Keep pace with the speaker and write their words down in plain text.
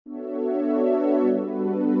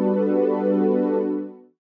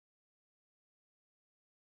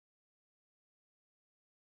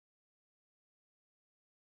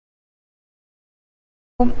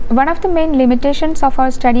One of the main limitations of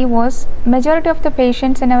our study was majority of the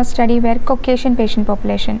patients in our study were Caucasian patient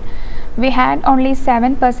population. We had only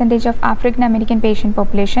 7% of African American patient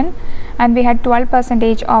population, and we had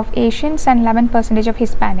 12% of Asians and 11% of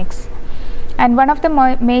Hispanics. And one of the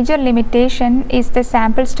major limitation is the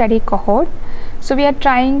sample study cohort. So we are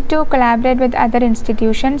trying to collaborate with other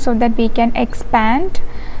institutions so that we can expand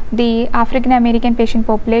the African American patient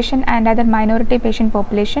population and other minority patient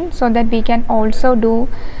population, so that we can also do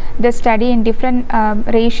the study in different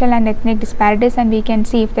racial and ethnic disparities, and we can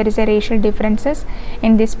see if there is a racial differences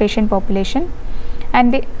in this patient population.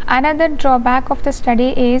 And another drawback of the study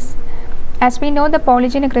is, as we know, the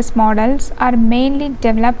polygenic risk models are mainly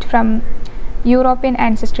developed from European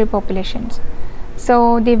ancestry populations.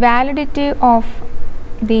 So the validity of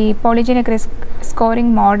the polygenic risk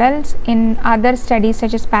scoring models in other studies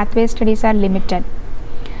such as pathway studies are limited.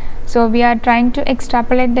 So we are trying to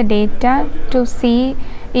extrapolate the data to see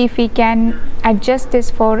if we can adjust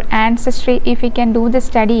this for ancestry, if we can do the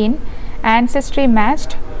study in ancestry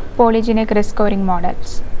matched polygenic risk scoring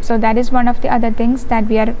models. So that is one of the other things that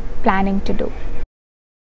we are planning to do.